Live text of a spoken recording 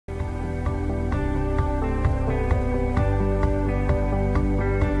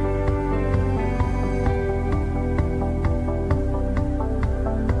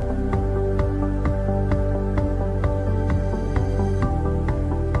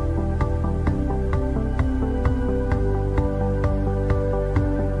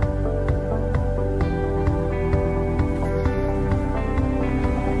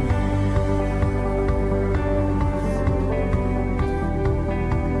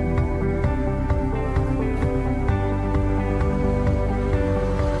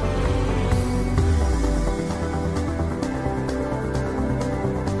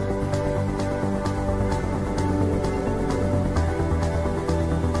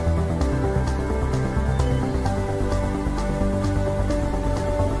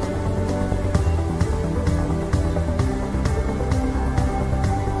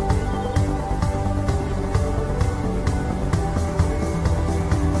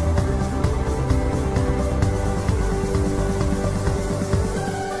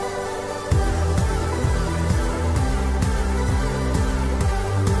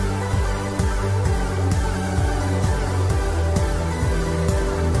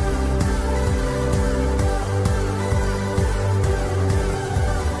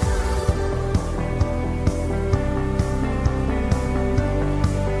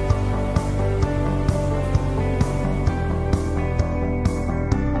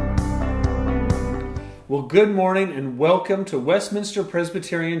Well, good morning and welcome to Westminster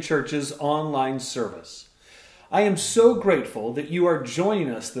Presbyterian Church's online service. I am so grateful that you are joining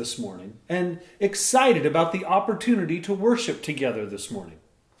us this morning and excited about the opportunity to worship together this morning.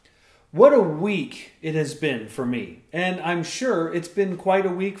 What a week it has been for me, and I'm sure it's been quite a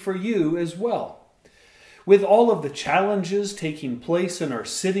week for you as well. With all of the challenges taking place in our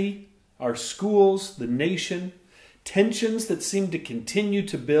city, our schools, the nation, tensions that seem to continue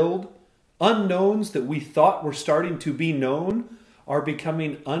to build, unknowns that we thought were starting to be known are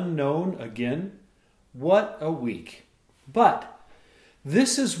becoming unknown again. What a week. But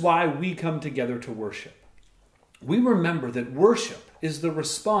this is why we come together to worship. We remember that worship is the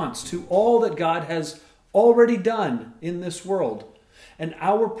response to all that God has already done in this world and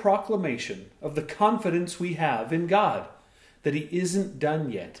our proclamation of the confidence we have in God that He isn't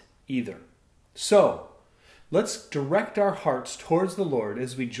done yet either. So, let's direct our hearts towards the Lord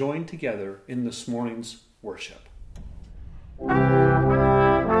as we join together in this morning's worship.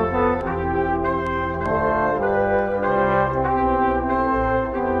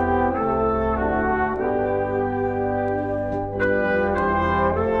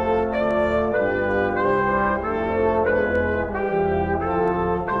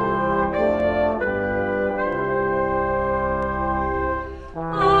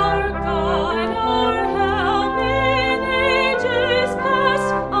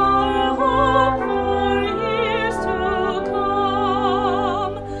 Our hope for years to come.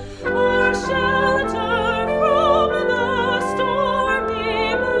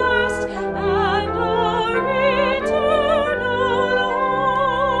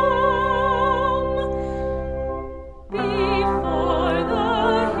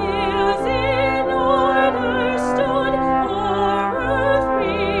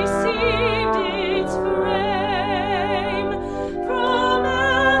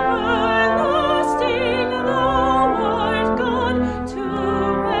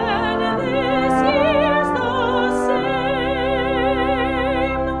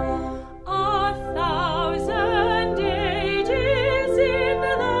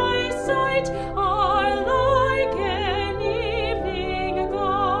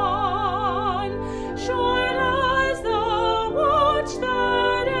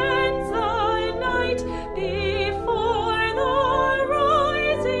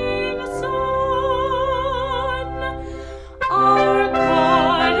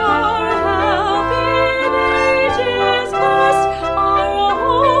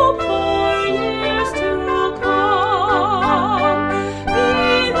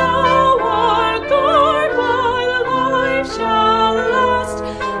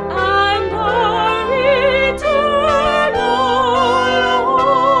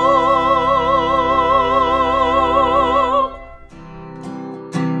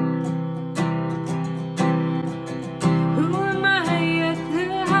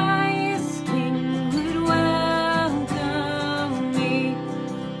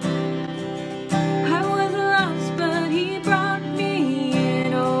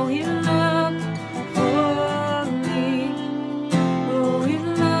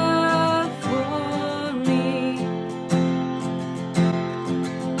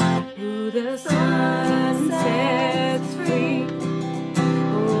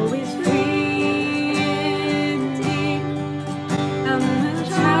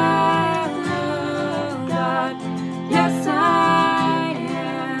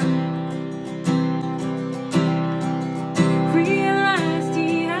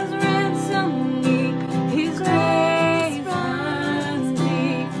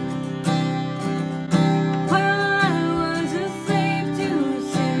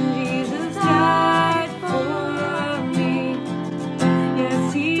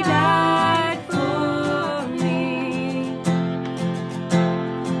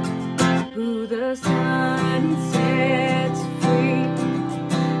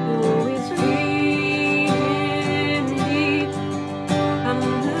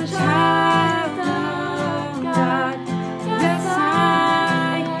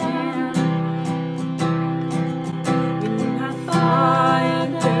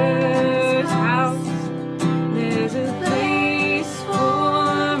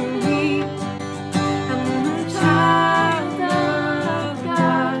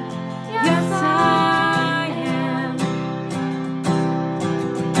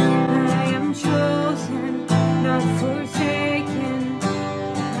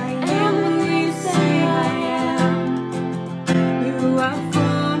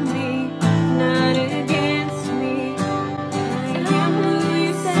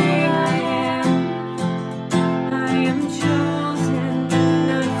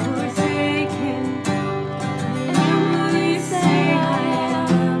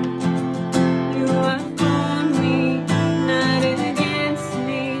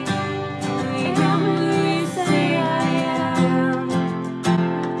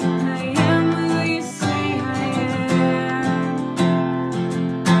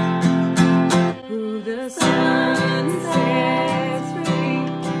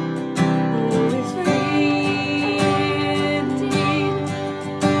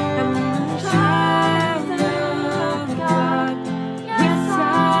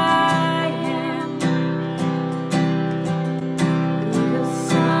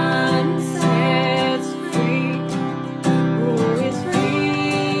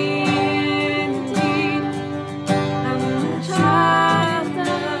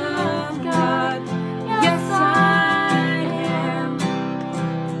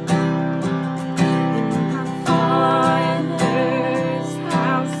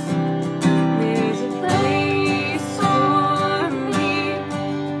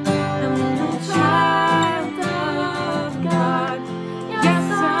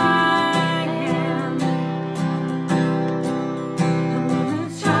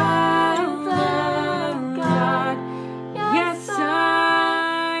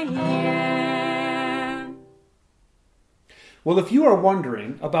 Well, if you are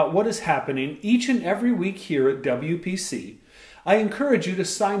wondering about what is happening each and every week here at WPC, I encourage you to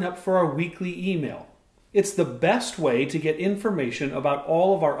sign up for our weekly email. It's the best way to get information about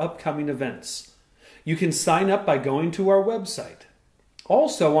all of our upcoming events. You can sign up by going to our website.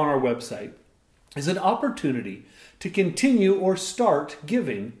 Also on our website is an opportunity to continue or start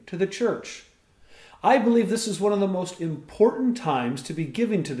giving to the church. I believe this is one of the most important times to be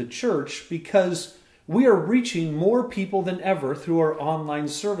giving to the church because we are reaching more people than ever through our online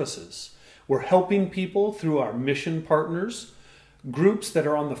services. We're helping people through our mission partners, groups that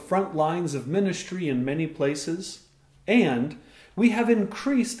are on the front lines of ministry in many places, and we have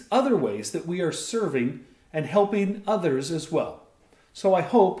increased other ways that we are serving and helping others as well. So I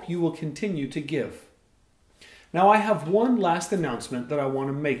hope you will continue to give. Now I have one last announcement that I want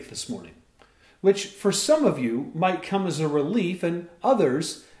to make this morning, which for some of you might come as a relief and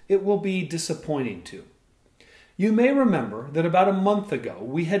others it will be disappointing to. You may remember that about a month ago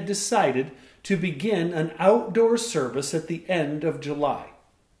we had decided to begin an outdoor service at the end of July.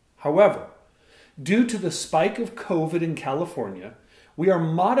 However, due to the spike of COVID in California, we are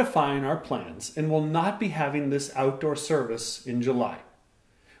modifying our plans and will not be having this outdoor service in July.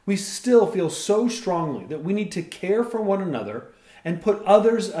 We still feel so strongly that we need to care for one another and put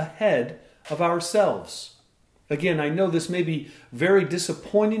others ahead of ourselves. Again, I know this may be very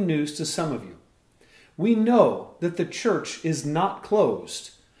disappointing news to some of you. We know that the church is not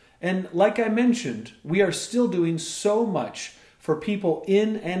closed. And like I mentioned, we are still doing so much for people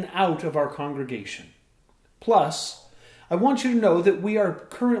in and out of our congregation. Plus, I want you to know that we are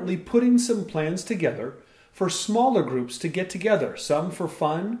currently putting some plans together for smaller groups to get together, some for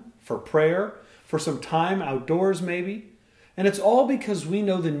fun, for prayer, for some time outdoors maybe. And it's all because we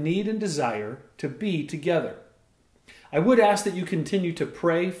know the need and desire to be together. I would ask that you continue to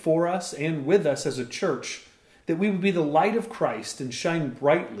pray for us and with us as a church, that we would be the light of Christ and shine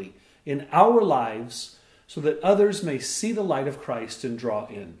brightly in our lives so that others may see the light of Christ and draw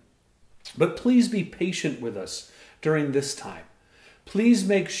in. But please be patient with us during this time. Please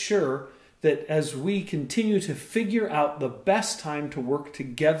make sure that as we continue to figure out the best time to work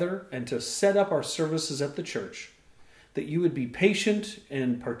together and to set up our services at the church, that you would be patient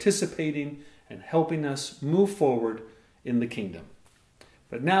in participating and helping us move forward in the kingdom.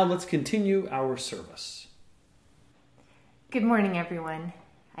 But now let's continue our service. Good morning, everyone.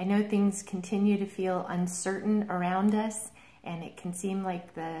 I know things continue to feel uncertain around us, and it can seem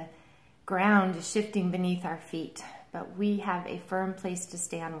like the ground is shifting beneath our feet. But we have a firm place to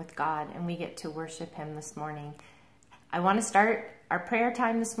stand with God, and we get to worship Him this morning. I want to start our prayer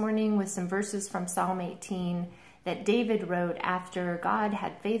time this morning with some verses from Psalm 18 that David wrote after God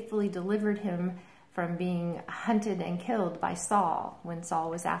had faithfully delivered him from being hunted and killed by Saul when Saul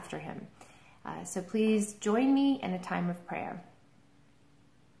was after him. So please join me in a time of prayer.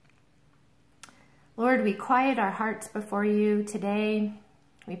 Lord, we quiet our hearts before you today.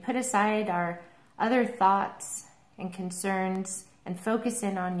 We put aside our other thoughts and concerns and focus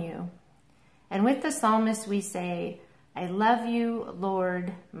in on you. And with the psalmist we say, I love you,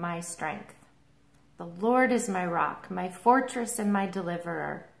 Lord, my strength. The Lord is my rock, my fortress and my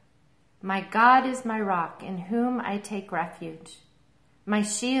deliverer. My God is my rock in whom I take refuge, my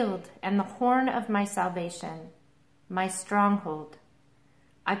shield and the horn of my salvation, my stronghold.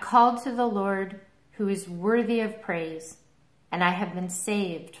 I called to the Lord who is worthy of praise, and I have been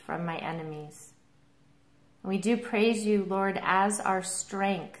saved from my enemies. We do praise you, Lord, as our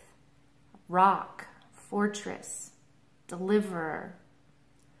strength, rock, fortress, deliverer.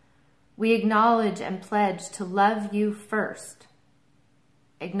 We acknowledge and pledge to love you first,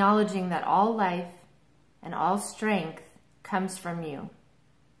 acknowledging that all life and all strength comes from you.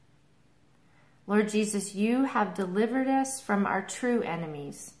 Lord Jesus, you have delivered us from our true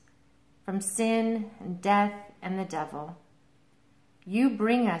enemies, from sin and death and the devil. You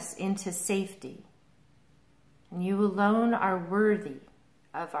bring us into safety, and you alone are worthy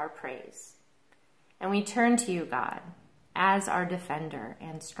of our praise. And we turn to you, God, as our defender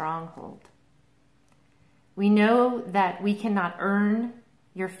and stronghold. We know that we cannot earn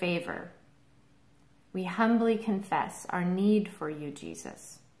your favor. We humbly confess our need for you,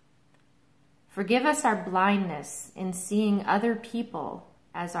 Jesus. Forgive us our blindness in seeing other people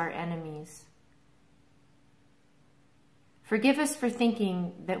as our enemies. Forgive us for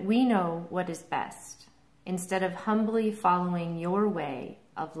thinking that we know what is best, instead of humbly following your way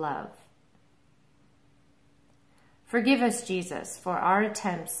of love. Forgive us, Jesus, for our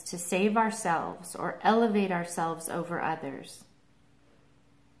attempts to save ourselves or elevate ourselves over others.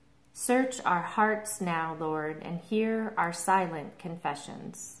 Search our hearts now, Lord, and hear our silent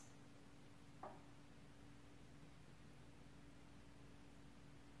confessions.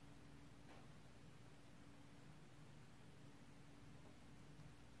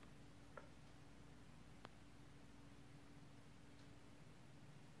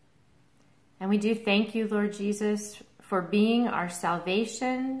 we do thank you, Lord Jesus, for being our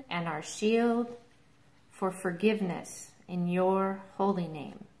salvation and our shield, for forgiveness in your holy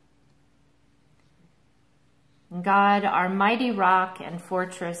name. God, our mighty rock and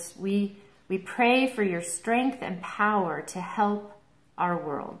fortress, we pray for your strength and power to help our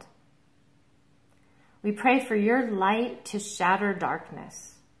world. We pray for your light to shatter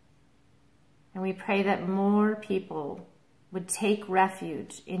darkness. And we pray that more people would take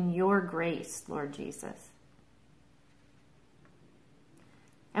refuge in your grace, Lord Jesus.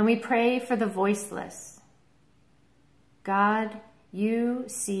 And we pray for the voiceless. God, you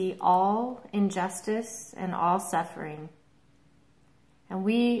see all injustice and all suffering. And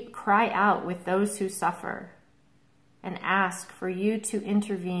we cry out with those who suffer and ask for you to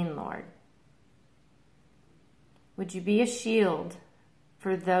intervene, Lord. Would you be a shield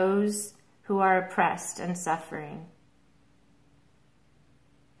for those who are oppressed and suffering?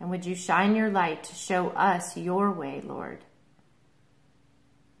 And would you shine your light to show us your way, Lord?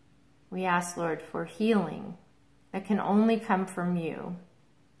 We ask, Lord, for healing that can only come from you,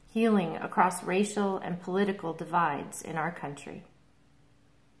 healing across racial and political divides in our country.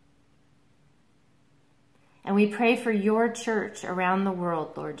 And we pray for your church around the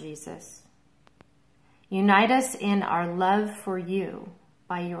world, Lord Jesus. Unite us in our love for you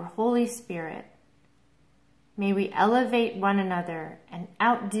by your Holy Spirit. May we elevate one another and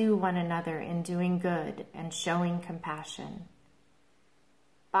outdo one another in doing good and showing compassion.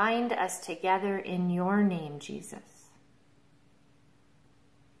 Bind us together in your name, Jesus.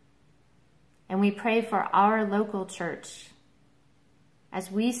 And we pray for our local church as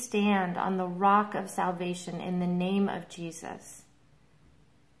we stand on the rock of salvation in the name of Jesus.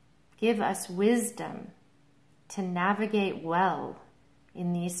 Give us wisdom to navigate well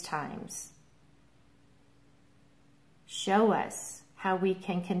in these times. Show us how we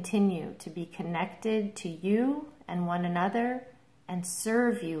can continue to be connected to you and one another and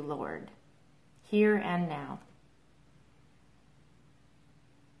serve you, Lord, here and now.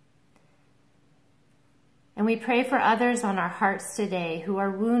 And we pray for others on our hearts today who are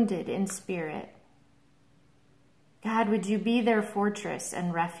wounded in spirit. God, would you be their fortress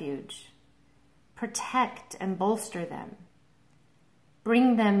and refuge? Protect and bolster them.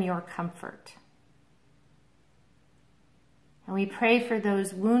 Bring them your comfort. And we pray for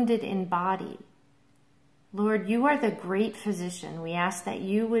those wounded in body. Lord, you are the great physician. We ask that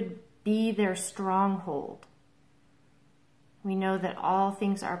you would be their stronghold. We know that all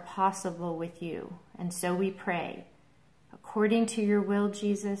things are possible with you. And so we pray, according to your will,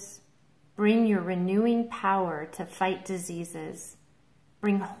 Jesus, bring your renewing power to fight diseases.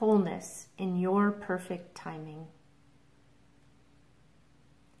 Bring wholeness in your perfect timing.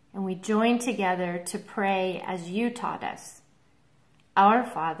 And we join together to pray as you taught us. Our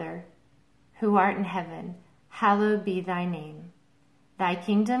Father, who art in heaven, hallowed be thy name. Thy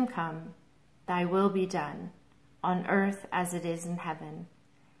kingdom come, thy will be done, on earth as it is in heaven.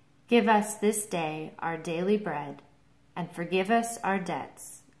 Give us this day our daily bread, and forgive us our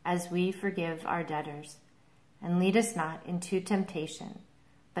debts, as we forgive our debtors. And lead us not into temptation,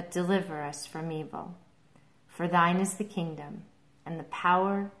 but deliver us from evil. For thine is the kingdom, and the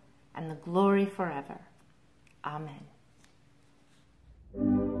power, and the glory forever. Amen.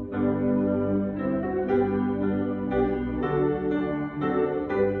 Who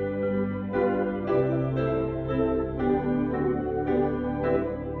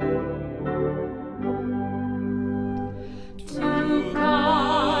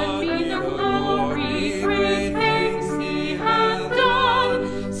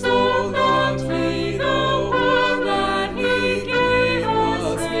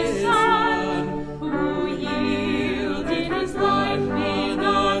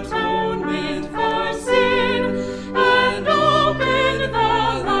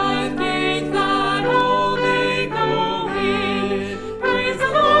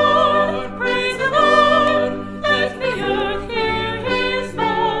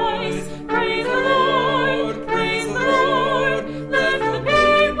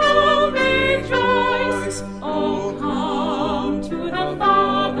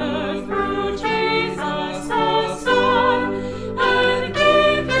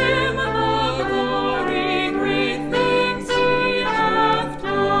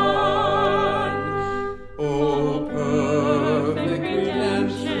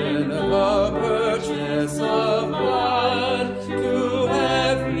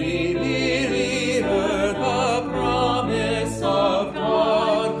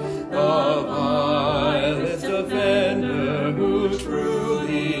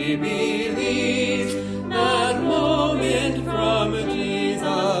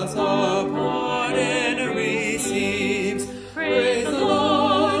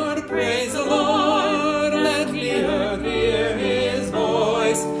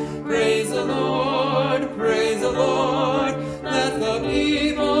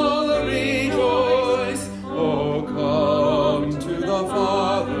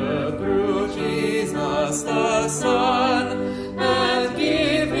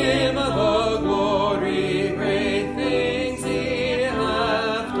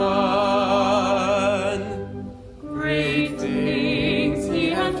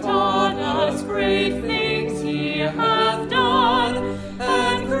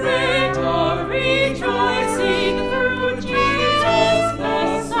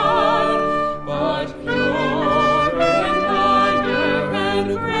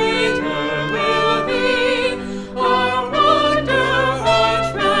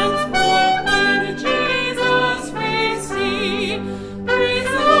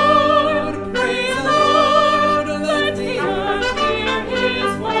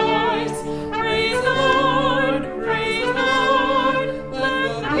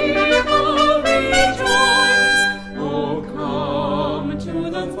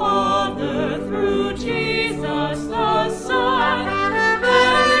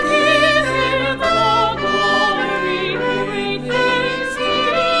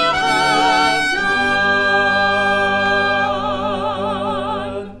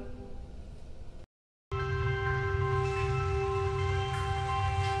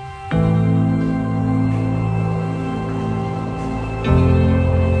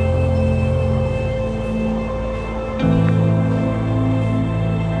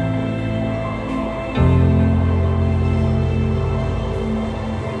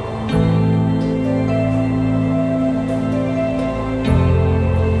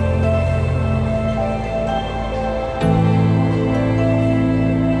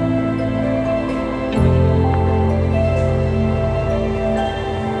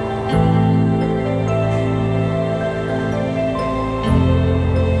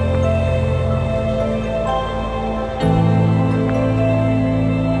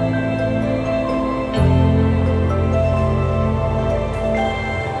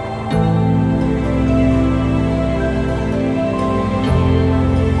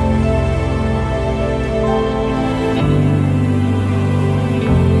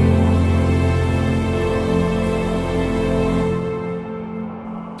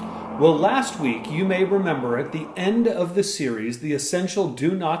Well, last week, you may remember at the end of the series, The Essential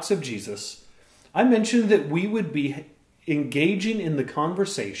Do-Nots of Jesus, I mentioned that we would be engaging in the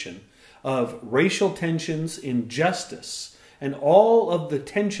conversation of racial tensions, injustice, and all of the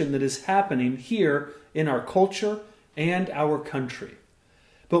tension that is happening here in our culture and our country.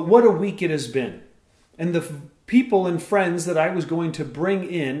 But what a week it has been. And the people and friends that I was going to bring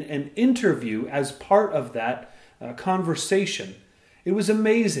in and interview as part of that conversation, it was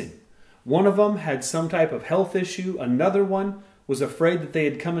amazing. One of them had some type of health issue. Another one was afraid that they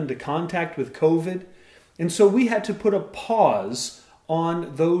had come into contact with COVID. And so we had to put a pause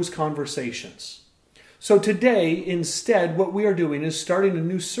on those conversations. So today, instead, what we are doing is starting a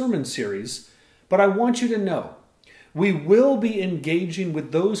new sermon series. But I want you to know, we will be engaging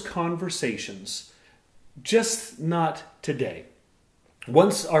with those conversations, just not today.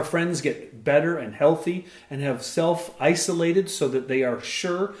 Once our friends get better and healthy and have self-isolated so that they are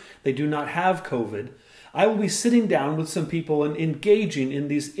sure they do not have COVID, I will be sitting down with some people and engaging in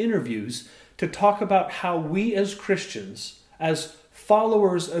these interviews to talk about how we as Christians, as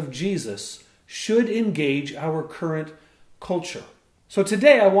followers of Jesus, should engage our current culture. So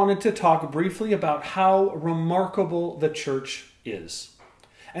today I wanted to talk briefly about how remarkable the church is.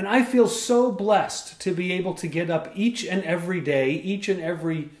 And I feel so blessed to be able to get up each and every day, each and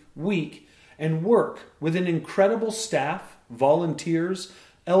every week, and work with an incredible staff, volunteers,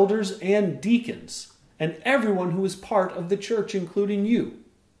 elders, and deacons, and everyone who is part of the church, including you.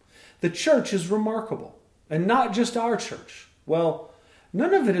 The church is remarkable, and not just our church. Well,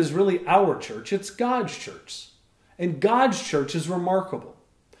 none of it is really our church, it's God's church. And God's church is remarkable.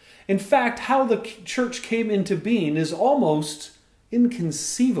 In fact, how the church came into being is almost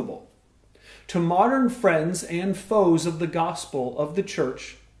inconceivable. To modern friends and foes of the gospel of the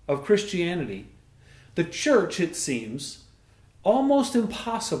church, of Christianity, the church, it seems, almost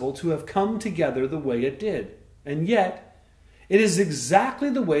impossible to have come together the way it did. And yet, it is exactly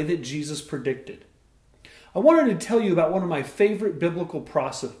the way that Jesus predicted. I wanted to tell you about one of my favorite biblical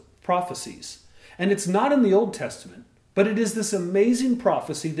prophecies. And it's not in the Old Testament, but it is this amazing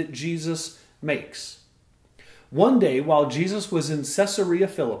prophecy that Jesus makes. One day, while Jesus was in Caesarea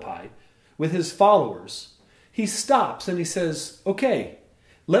Philippi with his followers, he stops and he says, okay,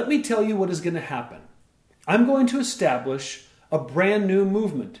 let me tell you what is going to happen. I'm going to establish a brand new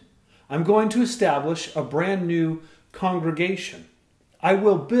movement. I'm going to establish a brand new congregation. I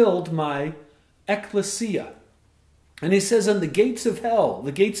will build my ecclesia. And he says, and the gates of hell,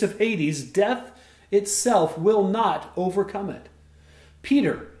 the gates of Hades, death itself will not overcome it.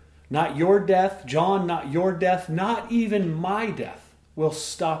 Peter, not your death. John, not your death. Not even my death will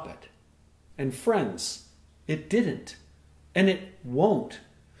stop it. And friends, it didn't. And it won't.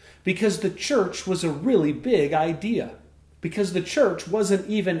 Because the church was a really big idea. Because the church wasn't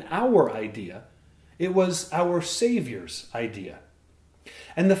even our idea. It was our Savior's idea.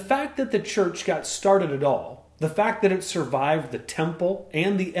 And the fact that the church got started at all, the fact that it survived the temple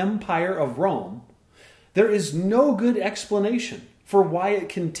and the empire of Rome, there is no good explanation for why it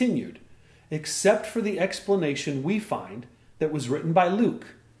continued, except for the explanation we find that was written by Luke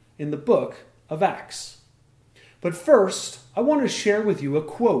in the book of Acts. But first, I want to share with you a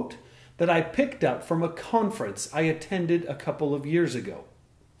quote that I picked up from a conference I attended a couple of years ago.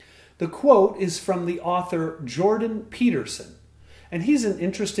 The quote is from the author Jordan Peterson, and he's an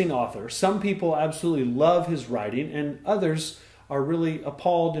interesting author. Some people absolutely love his writing, and others are really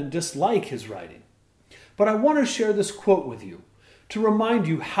appalled and dislike his writing. But I want to share this quote with you to remind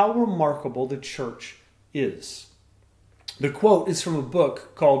you how remarkable the church is. The quote is from a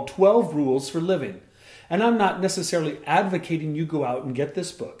book called 12 Rules for Living. And I'm not necessarily advocating you go out and get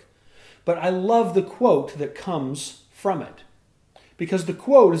this book, but I love the quote that comes from it. Because the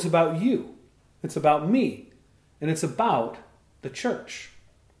quote is about you, it's about me, and it's about the church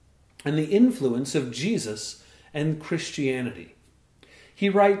and the influence of Jesus and Christianity. He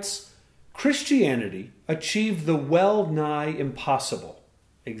writes, Christianity achieved the well-nigh impossible.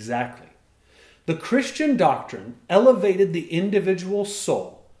 Exactly. The Christian doctrine elevated the individual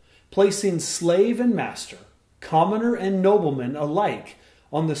soul, placing slave and master, commoner and nobleman alike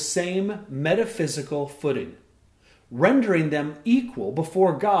on the same metaphysical footing, rendering them equal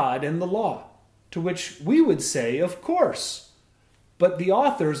before God and the law, to which we would say, of course. But the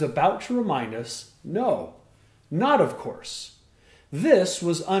author is about to remind us, no, not of course. This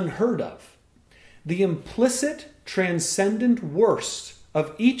was unheard of. The implicit, transcendent worst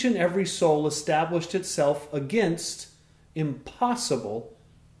of each and every soul established itself against impossible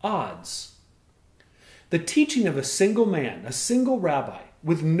odds. The teaching of a single man, a single rabbi,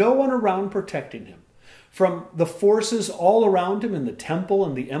 with no one around protecting him, from the forces all around him in the temple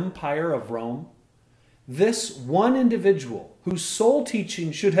and the empire of Rome, this one individual whose sole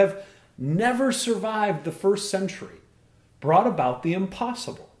teaching should have never survived the first century brought about the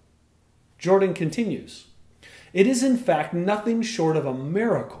impossible. Jordan continues, "It is in fact nothing short of a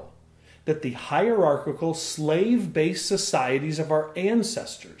miracle that the hierarchical slave-based societies of our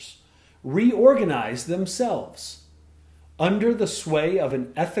ancestors reorganized themselves under the sway of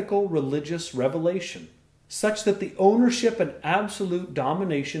an ethical religious revelation, such that the ownership and absolute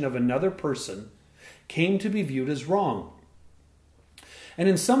domination of another person came to be viewed as wrong. And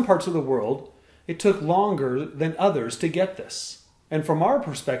in some parts of the world, it took longer than others to get this. And from our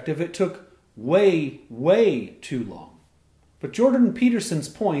perspective, it took way, way too long. But Jordan Peterson's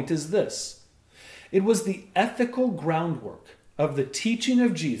point is this: it was the ethical groundwork of the teaching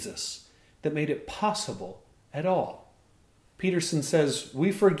of Jesus that made it possible at all." Peterson says,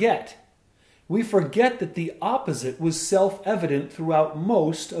 we forget that the opposite was self-evident throughout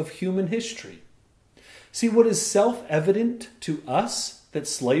most of human history. See, what is self-evident to us, that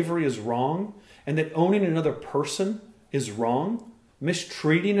slavery is wrong, and that owning another person is wrong,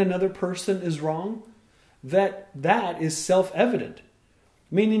 mistreating another person is wrong, that is self-evident.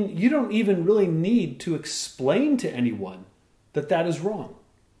 Meaning you don't even really need to explain to anyone that is wrong.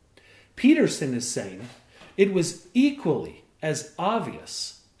 Peterson is saying it was equally as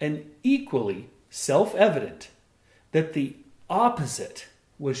obvious and equally self-evident that the opposite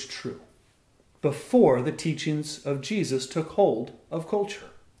was true before the teachings of Jesus took hold of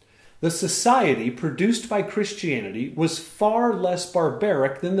culture. The society produced by Christianity was far less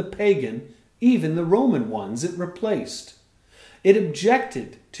barbaric than the pagan, even the Roman ones it replaced. It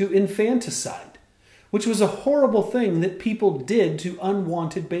objected to infanticide, which was a horrible thing that people did to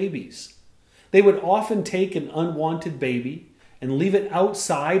unwanted babies. They would often take an unwanted baby and leave it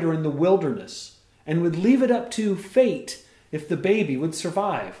outside or in the wilderness, and would leave it up to fate if the baby would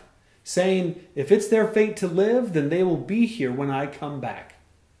survive, saying, if it's their fate to live, then they will be here when I come back.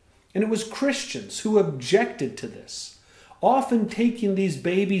 And it was Christians who objected to this, often taking these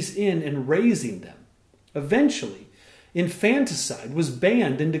babies in and raising them. Eventually, infanticide was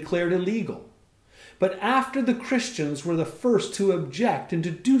banned and declared illegal. But after the Christians were the first to object and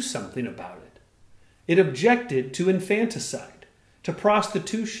to do something about it. It objected to infanticide, to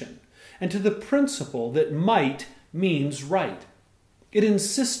prostitution, and to the principle that might means right. It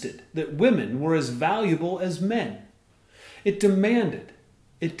insisted that women were as valuable as men. It demanded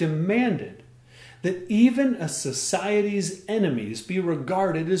that even a society's enemies be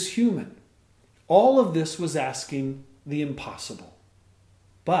regarded as human. All of this was asking the impossible.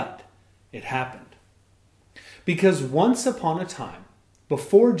 But it happened. Because once upon a time,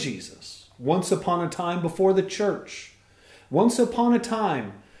 before Jesus, once upon a time before the church, once upon a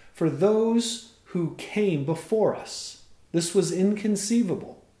time for those who came before us, this was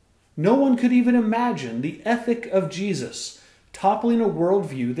inconceivable. No one could even imagine the ethic of Jesus toppling a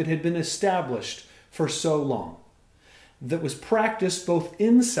worldview that had been established for so long, that was practiced both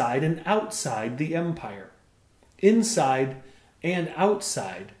inside and outside the empire, inside and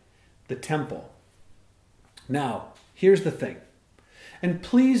outside the temple. Now, here's the thing, and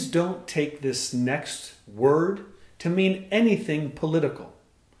please don't take this next word to mean anything political.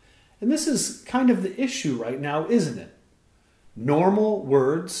 And this is kind of the issue right now, isn't it? Normal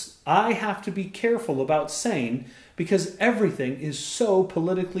words I have to be careful about saying because everything is so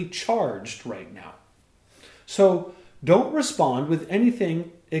politically charged right now. So don't respond with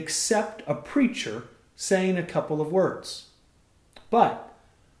anything except a preacher saying a couple of words. But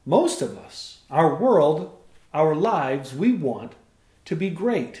most of us, our world, our lives, we want to be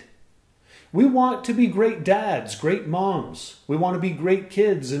great. We want to be great dads, great moms. We want to be great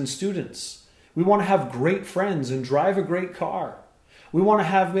kids and students. We want to have great friends and drive a great car. We want to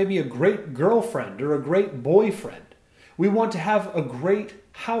have maybe a great girlfriend or a great boyfriend. We want to have a great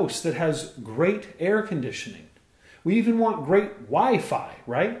house that has great air conditioning. We even want great Wi-Fi,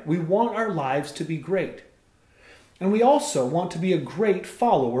 right? We want our lives to be great. And we also want to be a great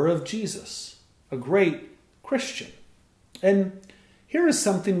follower of Jesus, a great Christian. And here is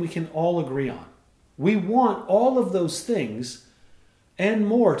something we can all agree on. We want all of those things and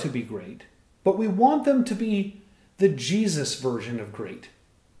more to be great, but we want them to be the Jesus version of great.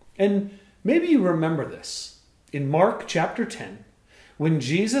 And maybe you remember this. In Mark chapter 10, when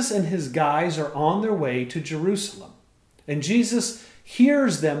Jesus and his guys are on their way to Jerusalem, and Jesus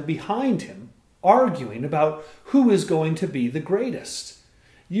hears them behind him arguing about who is going to be the greatest.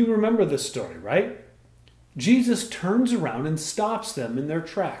 You remember this story, right? Jesus turns around and stops them in their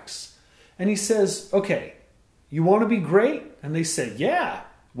tracks. And he says, okay, you want to be great? And they say, yeah,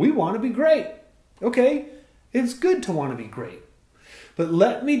 we want to be great. Okay, it's good to want to be great. But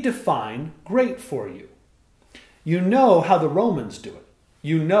let me define great for you. You know how the Romans do it.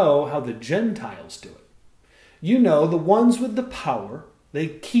 You know how the Gentiles do it. You know the ones with the power, they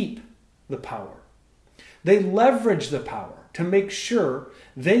keep the power. They leverage the power to make sure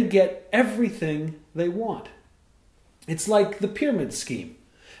they get everything they want. It's like the pyramid scheme,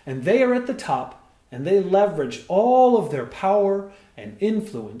 and they are at the top, and they leverage all of their power and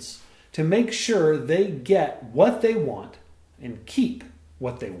influence to make sure they get what they want and keep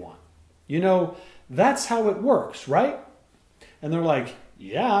what they want. You know, that's how it works, right? And they're like,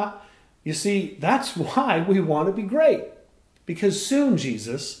 yeah, you see, that's why we want to be great. Because soon,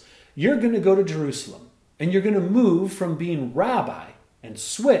 Jesus, you're going to go to Jerusalem, and you're going to move from being rabbi and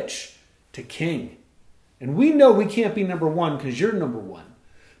switch to king. And we know we can't be number one because you're number one.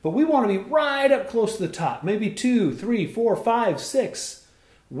 But we want to be right up close to the top. Maybe 2, 3, 4, 5, 6.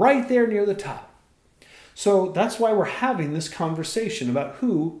 Right there near the top. So that's why we're having this conversation about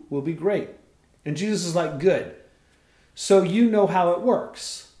who will be great. And Jesus is like, good. So you know how it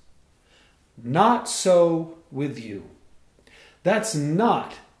works. Not so with you. That's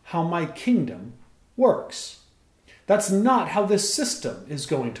not how my kingdom works. That's not how this system is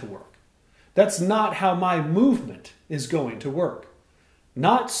going to work. That's not how my movement is going to work.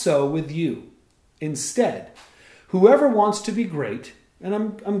 Not so with you. Instead, whoever wants to be great, and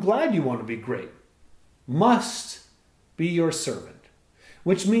I'm glad you want to be great, must be your servant,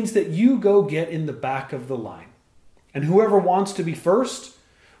 which means that you go get in the back of the line. And whoever wants to be first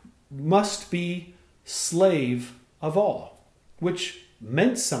must be slave of all, which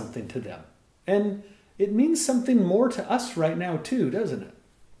meant something to them. And it means something more to us right now too, doesn't it?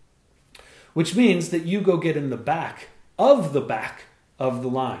 Which means that you go get in the back of the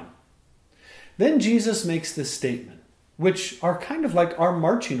line. Then Jesus makes this statement, which are kind of like our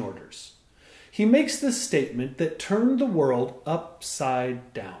marching orders. He makes this statement that turned the world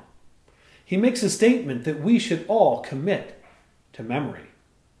upside down. He makes a statement that we should all commit to memory.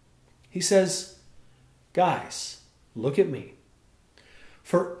 He says, guys, look at me.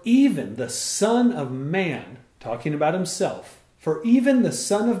 For even the Son of Man, talking about himself, for even the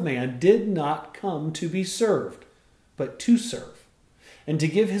Son of Man did not come to be served, but to serve, and to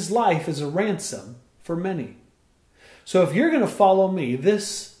give his life as a ransom for many. So if you're going to follow me,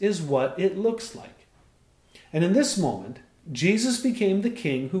 this is what it looks like. And in this moment, Jesus became the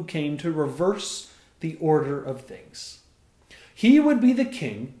king who came to reverse the order of things. He would be the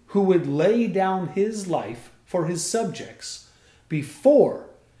king who would lay down his life for his subjects before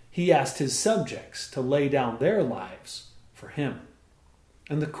he asked his subjects to lay down their lives for him.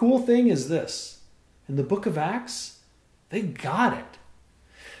 And the cool thing is this. In the book of Acts, they got it.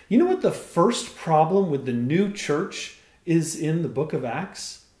 You know what the first problem with the new church is in the book of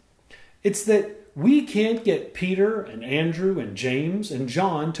Acts? It's that we can't get Peter and Andrew and James and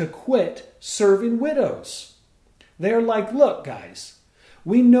John to quit serving widows. They're like, look, guys,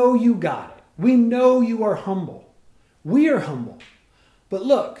 we know you got it. We know you are humble. We are humble. But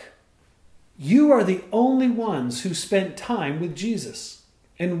look, you are the only ones who spent time with Jesus,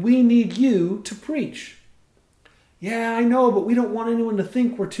 and we need you to preach. Yeah, I know, but we don't want anyone to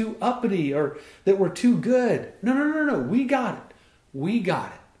think we're too uppity or that we're too good. No. We got it. We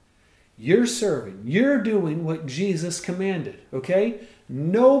got it. You're serving. You're doing what Jesus commanded, okay?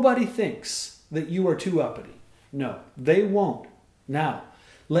 Nobody thinks that you are too uppity. No, they won't. Now,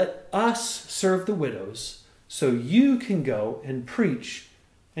 let us serve the widows so you can go and preach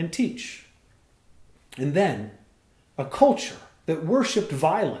and teach. And then, a culture that worshipped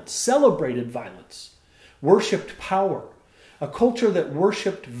violence, celebrated violence, worshipped power, a culture that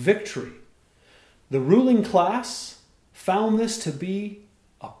worshipped victory. The ruling class found this to be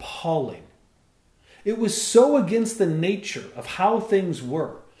appalling. It was so against the nature of how things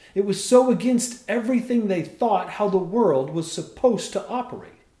were. It was so against everything they thought how the world was supposed to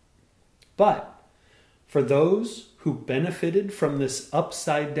operate. But for those who benefited from this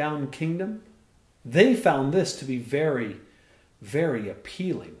upside-down kingdom, they found this to be very, very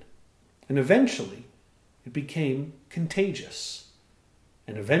appealing. And eventually, it became contagious.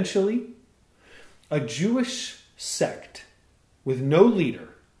 And eventually, a Jewish sect with no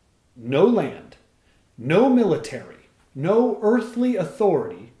leader, no land, no military, no earthly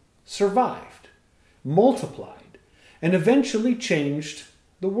authority survived, multiplied, and eventually changed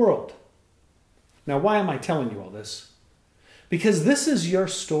the world. Now, why am I telling you all this? Because this is your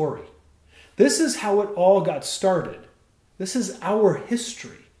story. This is how it all got started. This is our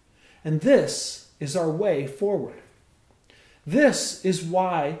history. And this is our way forward. This is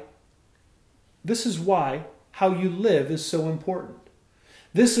why how you live is so important.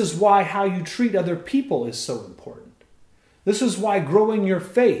 This is why how you treat other people is so important. This is why growing your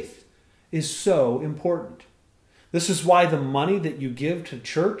faith is so important. This is why the money that you give to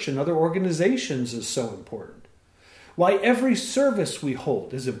church and other organizations is so important. Why every service we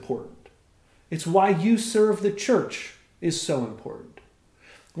hold is important. It's why you serve the church is so important.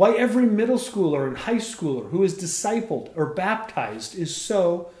 Why every middle schooler and high schooler who is discipled or baptized is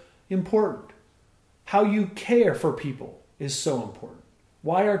so important. How you care for people is so important.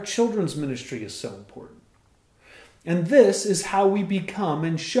 Why our children's ministry is so important. And this is how we become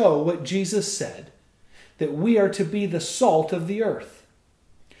and show what Jesus said, that we are to be the salt of the earth.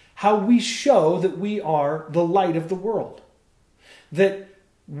 How we show that we are the light of the world. That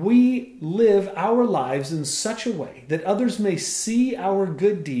we live our lives in such a way that others may see our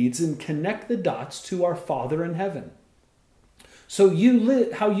good deeds and connect the dots to our Father in heaven. So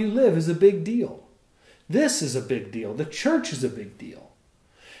how you live is a big deal. This is a big deal. The church is a big deal.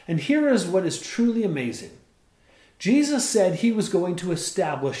 And here is what is truly amazing. Jesus said he was going to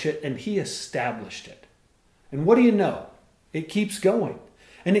establish it, and he established it. And what do you know? It keeps going.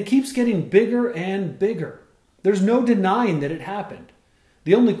 And it keeps getting bigger and bigger. There's no denying that it happened.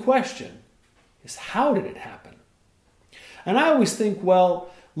 The only question is, how did it happen? And I always think,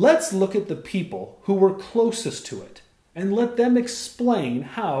 well, let's look at the people who were closest to it and let them explain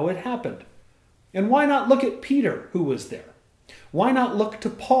how it happened. And why not look at Peter, who was there? Why not look to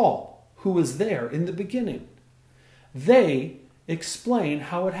Paul, who was there in the beginning? They explain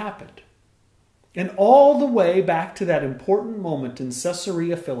how it happened. And all the way back to that important moment in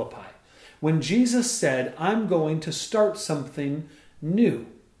Caesarea Philippi, when Jesus said, I'm going to start something new.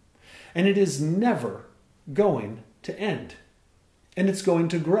 And it is never going to end. And it's going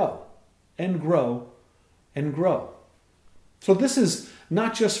to grow and grow and grow. So this is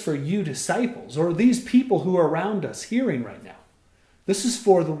not just for you disciples or these people who are around us hearing right now. This is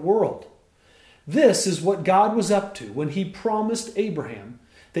for the world. This is what God was up to when he promised Abraham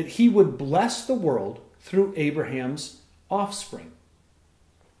that he would bless the world through Abraham's offspring.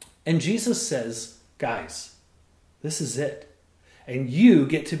 And Jesus says, guys, this is it. And you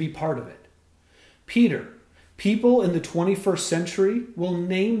get to be part of it. Peter, people in the 21st century will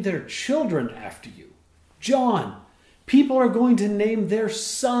name their children after you. John, people are going to name their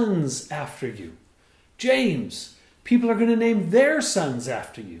sons after you. James, people are going to name their sons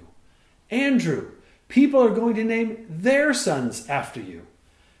after you. Andrew, people are going to name their sons after you.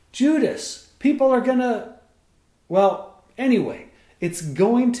 Judas, people are going to, anyway, it's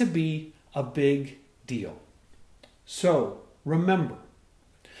going to be a big deal. So, remember,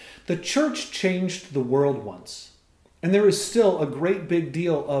 the church changed the world once, and there is still a great big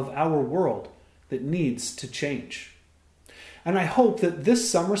deal of our world that needs to change. And I hope that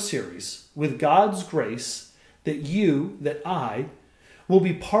this summer series, with God's grace, that I, will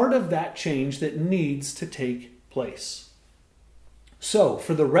be part of that change that needs to take place. So,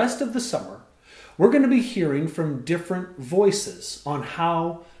 for the rest of the summer, we're going to be hearing from different voices on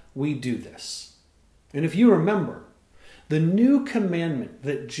how we do this. And if you remember, the new commandment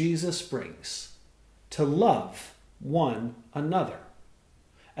that Jesus brings, to love one another.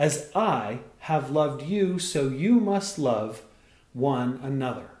 As I have loved you, so you must love one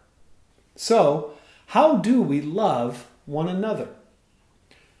another. So, how do we love one another?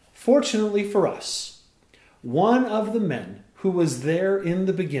 Fortunately for us, one of the men who was there in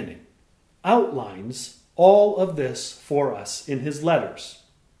the beginning outlines all of this for us in his letters.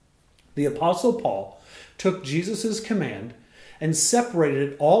 The Apostle Paul took Jesus' command and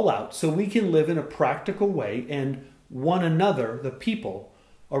separated it all out so we can live in a practical way and one another, the people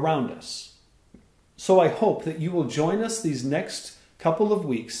around us. So I hope that you will join us these next couple of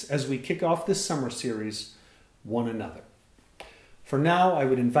weeks as we kick off this summer series, One Another. For now, I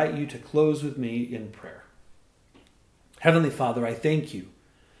would invite you to close with me in prayer. Heavenly Father, I thank you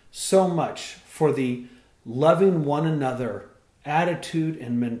so much for the loving one another attitude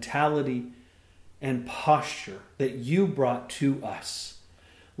and mentality and posture that you brought to us.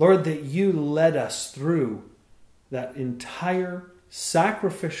 Lord, that you led us through that entire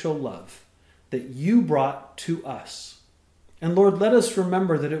sacrificial love that you brought to us. And Lord, let us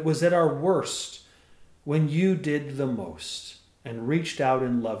remember that it was at our worst when you did the most and reached out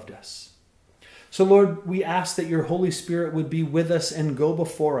and loved us. So Lord, we ask that your Holy Spirit would be with us and go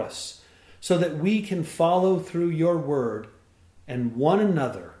before us so that we can follow through your word and one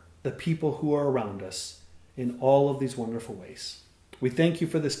another, the people who are around us, in all of these wonderful ways. We thank you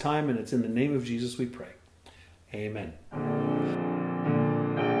for this time, and it's in the name of Jesus we pray. Amen.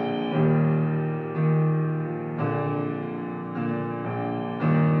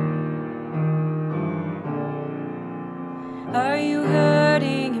 Are you hurting?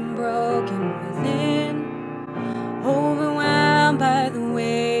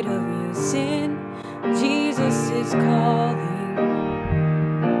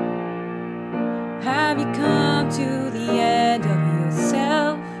 Have you come to the end of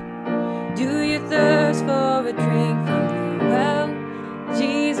yourself? Do you thirst for a drink from the well?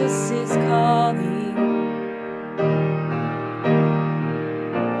 Jesus is calling.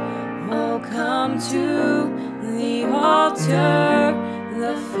 Oh, come to the altar.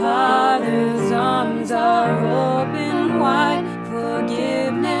 The Father's arms are open wide.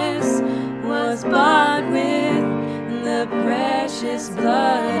 Forgiveness was bought with the precious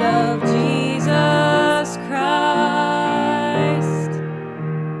blood of Jesus Christ.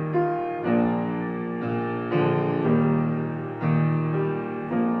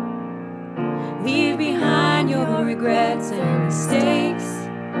 Leave behind your regrets and mistakes.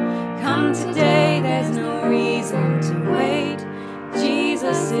 Come today, there's no reason to wait.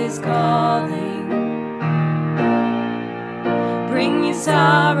 Jesus is calling. Bring your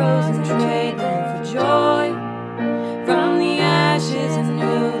sorrows and trade them for joy. From the ashes a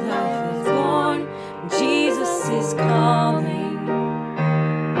new life is born. Jesus is calling.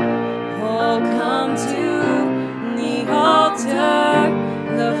 Oh, come to the altar.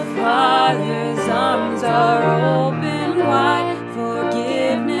 The Father's arms are open wide.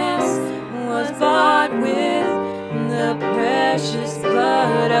 Forgiveness was bought with the precious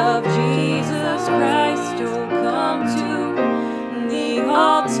blood of Jesus Christ. Oh, come to the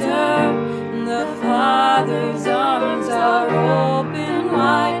altar. The Father's arms are open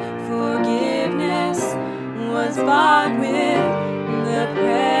wide. Forgiveness was bought with the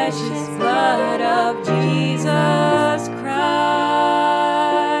precious blood of Jesus Christ.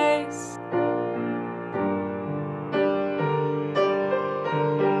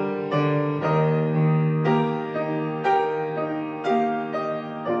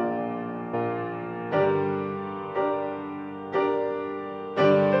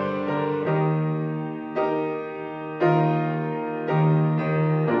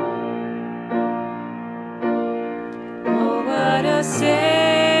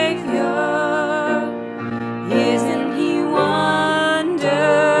 Savior, isn't He wonderful?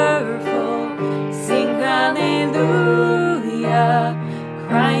 Sing hallelujah,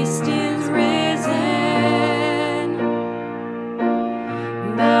 Christ is risen.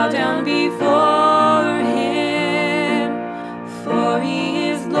 Bow down before Him, for He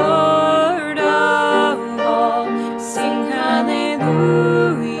is Lord of all. Sing hallelujah,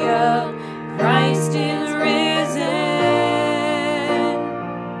 Christ is risen.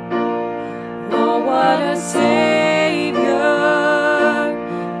 What a Savior,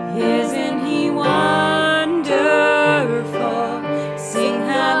 isn't He wonderful? Sing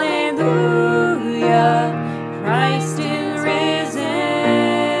hallelujah, Christ is risen.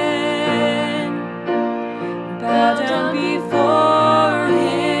 Bow down before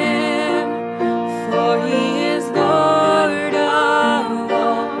Him, for He is Lord of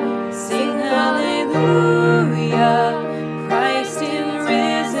all. Sing hallelujah, Christ is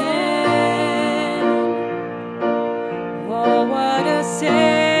risen. Oh, what a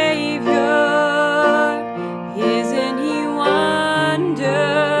Savior, isn't He wonderful?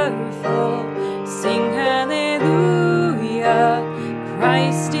 Sing hallelujah,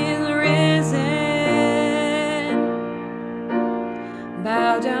 Christ is risen.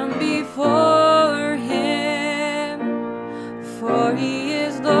 Bow down before Him, for He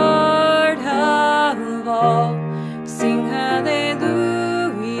is Lord of all. Sing hallelujah,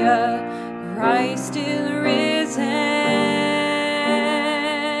 Christ is risen.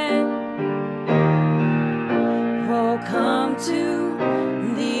 Come to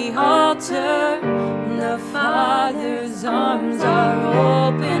the altar. The Father's arms are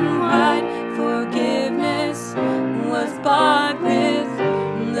open wide. Forgiveness was bought with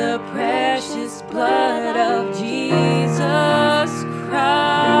the precious blood of Jesus.